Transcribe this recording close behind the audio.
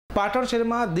પાટણ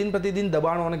શહેરમાં દિન પ્રતિદિન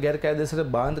દબાણો અને ગેરકાયદેસર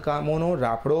બાંધકામોનો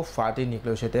રાફડો ફાટી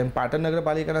નીકળ્યો છે તેમ પાટણ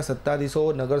નગરપાલિકાના સત્તાધીશો,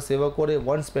 નગરસેવકો અને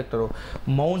વન ઇન્સ્પેક્ટરો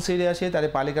મૌન સી રહ્યા છે।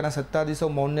 ત્યારે પાલિકાના સત્તાધીશો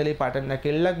મૌનને લઈ પાટણના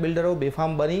કેટલાક બિલ્ડરો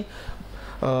બેફામ બની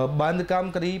બાંધકામ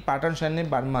કરી પાટણ શહેરને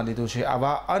બાનમાં લીધું છે।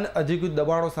 આવા અનઅધિકૃત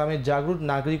દબાણો સામે જાગૃત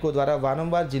નાગરિકો દ્વારા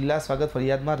વારંવાર જિલ્લા સ્વાગત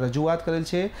ફરિયાદમાં રજૂઆત કરેલ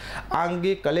છે। આ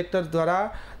અંગે કલેક્ટર દ્વારા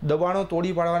દબાણો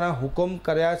તોડી પાડવાના હુકમ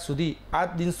કર્યા સુધી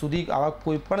આજ દિન સુધી આવા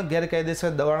કોઈપણ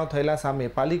ગેરકાયદેસર દબાણો થયેલા સામે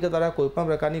પાલિકા દ્વારા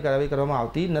કોઈપણ પ્રકારની કાર્યવાહી કરવામાં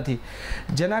આવતી નથી,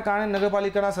 જેના કારણે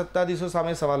નગરપાલિકાના સત્તાધીશો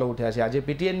સામે સવાલો ઉઠ્યા છે। આજે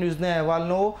PTN ન્યૂઝના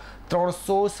અહેવાલનો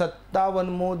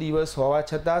 357મો દિવસ હોવા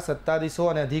છતાં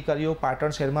સત્તાધીશો અને અધિકારીઓ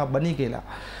પાટણ શહેરમાં બની ગયેલા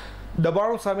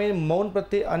દબાણો સામે મૌન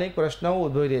પ્રત્યે અનેક પ્રશ્નો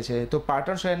ઉદ્ભવી રહ્યા છે। તો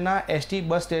પાટણ શહેરના ST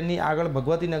બસ સ્ટેન્ડની આગળ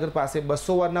ભગવતીનગર પાસે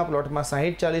 200 વારના પ્લોટમાં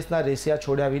 60-40ના રેસિયા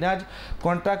છોડ્યા વિના જ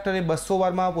કોન્ટ્રાક્ટરે 200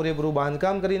 વારમાં પૂરેપૂરું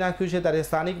બાંધકામ કરી નાખ્યું છે। ત્યારે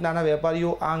સ્થાનિક નાના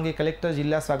વેપારીઓ આ અંગે કલેક્ટર,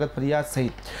 જિલ્લા સ્વાગત ફરિયાદ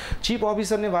સહિત ચીફ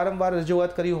ઓફિસરને વારંવાર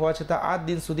રજૂઆત કરી હોવા છતાં આજ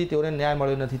દિન સુધી તેઓને ન્યાય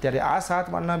મળ્યો નથી। ત્યારે આ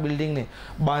 7 માળના બિલ્ડિંગને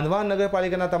બાંધવા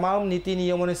નગરપાલિકાના તમામ નીતિ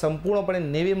નિયમોને સંપૂર્ણપણે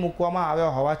નેવે મૂકવામાં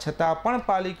આવ્યા હોવા છતાં પણ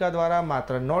પાલિકા દ્વારા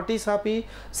માત્ર નોટિસ આપી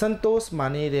સંતોષ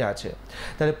માની રહ્યા છે।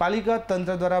 ત્યારે પાલિકા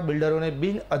તંત્ર દ્વારા બિલ્ડરોને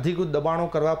બિન અધિકૃત દબાણો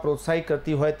કરવા પ્રોત્સાહિત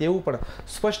કરતી હોય તેવું પણ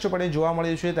સ્પષ્ટપણે જોવા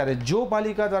મળ્યું છે। ત્યારે જો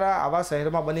પાલિકા દ્વારા આવા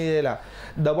શહેરમાં બની રહેલા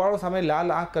દબાણો સામે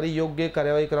લાલ આંખ કરી યોગ્ય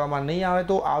કાર્યવાહી કરવામાં નહીં આવે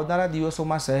તો આવનારા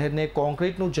દિવસોમાં શહેરને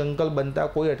કોન્ક્રીટનું જંગલ બનતા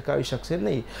કોઈ અટકાવી શકશે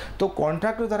નહીં। તો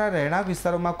કોન્ટ્રાક્ટર દ્વારા રહેણાંક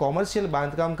વિસ્તારોમાં કોમર્શિયલ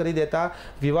બાંધકામ કરી દેતા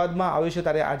વિવાદમાં આવ્યો છે।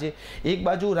 ત્યારે આજે એક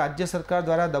બાજુ રાજ્ય સરકાર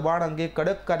દ્વારા દબાણ અંગે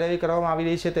કડક કાર્યવાહી કરવામાં આવી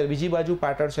રહી છે, ત્યારે બીજી બાજુ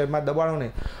પાટણ શહેરમાં દબાણોને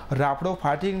રાફડો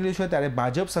ફાટી નીકળ્યો છે। ત્યારે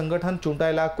ભાજપ સંગઠન,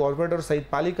 ચૂંટાયેલા કોર્પોરેટર સહિત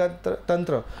પાલિકા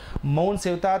તંત્ર મૌન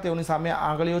સેવતા તેઓની સામે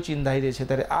આંગળીઓ ચીંધાઈ રહી છે।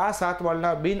 ત્યારે આ 7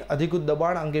 માળના બિન અધિકૃત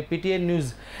દબાણ અંગે PTN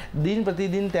ન્યૂઝ દિન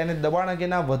પ્રતિદિન તેને દબાણ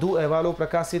અંગેના વધુ અહેવાલો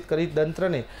પ્રકાશિત કરી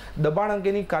તંત્રને દબાણ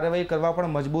અંગેની કાર્યવાહી કરવા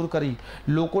પણ મજબૂર કરી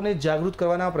લોકોને જાગૃત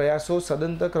કરવાના પ્રયાસો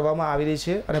સદંતર કરવામાં આવી રહી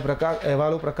છે અને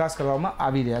અહેવાલો પ્રકાશ કરવામાં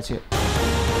આવી રહ્યા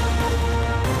છે।